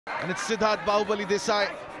And it's Siddharth Bahubali Desai.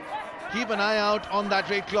 Keep an eye out on that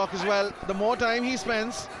rate clock as well. The more time he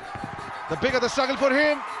spends, the bigger the struggle for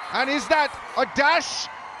him. And is that a dash?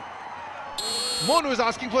 Monu is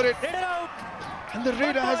asking for it. And the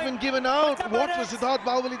raider has been given out. What was Siddharth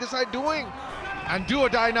Bahubali Desai doing? And do or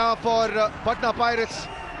die now for Patna Pirates.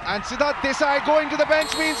 And Siddharth Desai going to the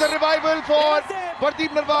bench means a revival for Pardeep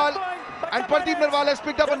Narwal. And Pardeep Narwal has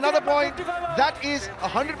picked up another point. That is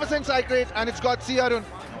 100% strike rate, and it's got C. Arun.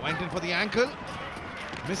 Went in for the ankle,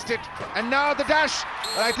 missed it, and now the dash.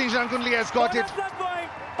 But I think Jankunli has got it.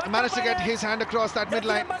 Managed to get his hand across that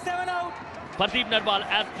midline. Pardeep Narwal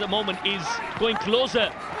at the moment is going closer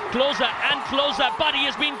and closer, but he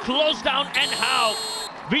has been closed down, and how?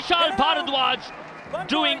 Vishal Bharadwaj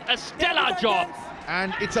doing a stellar job.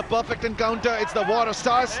 And it's a perfect encounter. It's the war of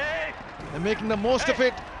stars. They're making the most of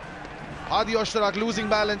it. Adi Oshtarak losing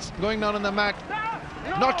balance, going down on the mat.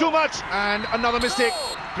 Not too much, and another mistake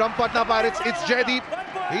from Patna Pirates. It's Jaideep.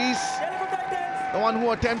 He's the one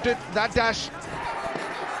who attempted that dash.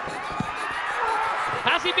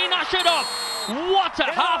 Has he been ushered off? What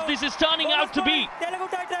a half this is turning out to be.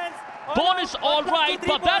 Bonus all right,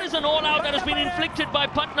 but that is an all-out that has been inflicted by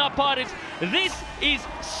Patna Pirates. This is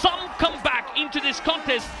some comeback into this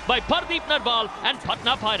contest by Pardeep Narwal and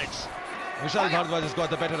Patna Pirates. Vishal Bharadwaj has got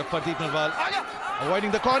the better of Pardeep Narwal, avoiding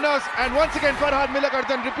the corners, and once again Farhad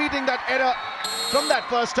Milakartan repeating that error from that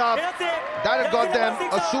first half. That had got them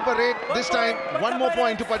a super rate. This time, one more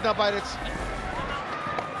point to Patna Pirates.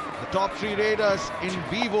 The top three raiders in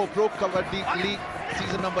Vivo Pro Kabaddi League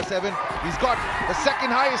season number 7. He's got the second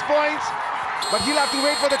highest points, but he'll have to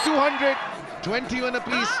wait for the 200. 21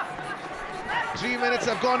 apiece. 3 minutes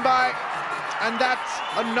have gone by, and that's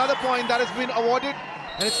another point that has been awarded.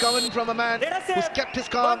 And it's coming from a man who's kept his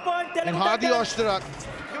calm in Adi Oshtarak.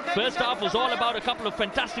 First half was all about a couple of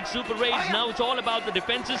fantastic super raids. Now it's all about the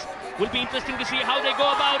defenses. Will be interesting to see how they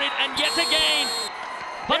go about it. And yet again,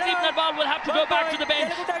 Pardeep Narwal will have to go back to the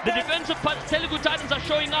bench. The defensive Telugu Titans are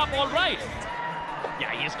showing up all right.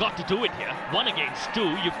 Yeah, he's got to do it here. 1 against 2.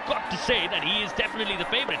 You've got to say that he is definitely the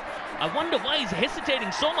favourite. I wonder why he's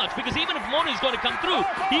hesitating so much, because even if Monu is going to come through,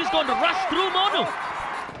 he's going to rush through Monu.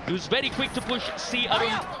 He was very quick to push C.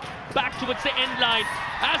 Arun back towards the end line.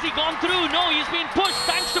 Has he gone through? No, he's been pushed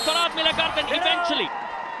thanks to Farhad Milakartan eventually.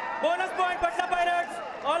 Bonus point, Patna Pirates.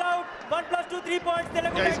 All out. 1 + 2, 3 points.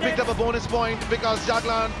 Yeah, he's picked up a bonus point because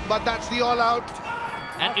Jaglan, but that's the all out.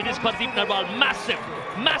 And it is Pardeep Narwal. Massive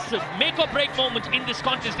make or break moment in this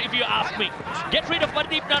contest, if you ask me. Get rid of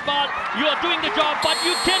Pardeep Narwal. You are doing the job, but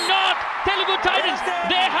you cannot. Telugu Titans,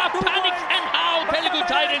 they have panicked, and how? Telugu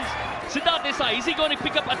Titans. Siddharth Desai, is he going to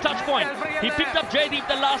pick up a touch point? He picked up Jaideep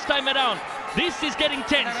the last time around. This is getting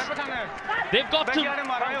tense. They've got to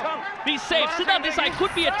be safe. Siddharth Desai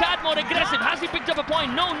could be a tad more aggressive. Has he picked up a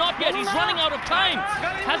point? No, not yet. He's running out of time.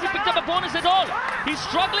 Has he picked up a bonus at all? He's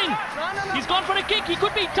struggling. He's gone for a kick. He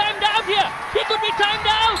could be timed out here. He could be timed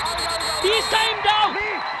out. He's timed out.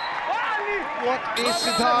 What is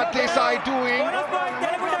Siddharth Desai doing?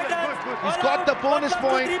 He's got the bonus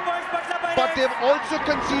point, but they've also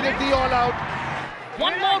conceded the all-out.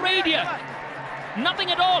 One more raid here.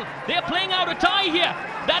 Nothing at all. They are playing out a tie here.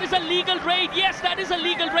 That is a legal raid. Yes, that is a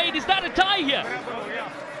legal raid. Is that a tie here?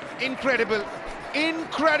 Incredible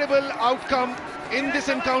outcome in this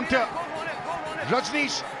encounter.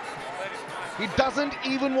 Rajneesh, he doesn't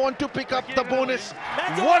even want to pick up the bonus.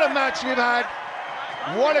 What a match we've had.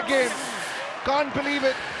 What a game. Can't believe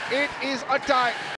it. It is a tie.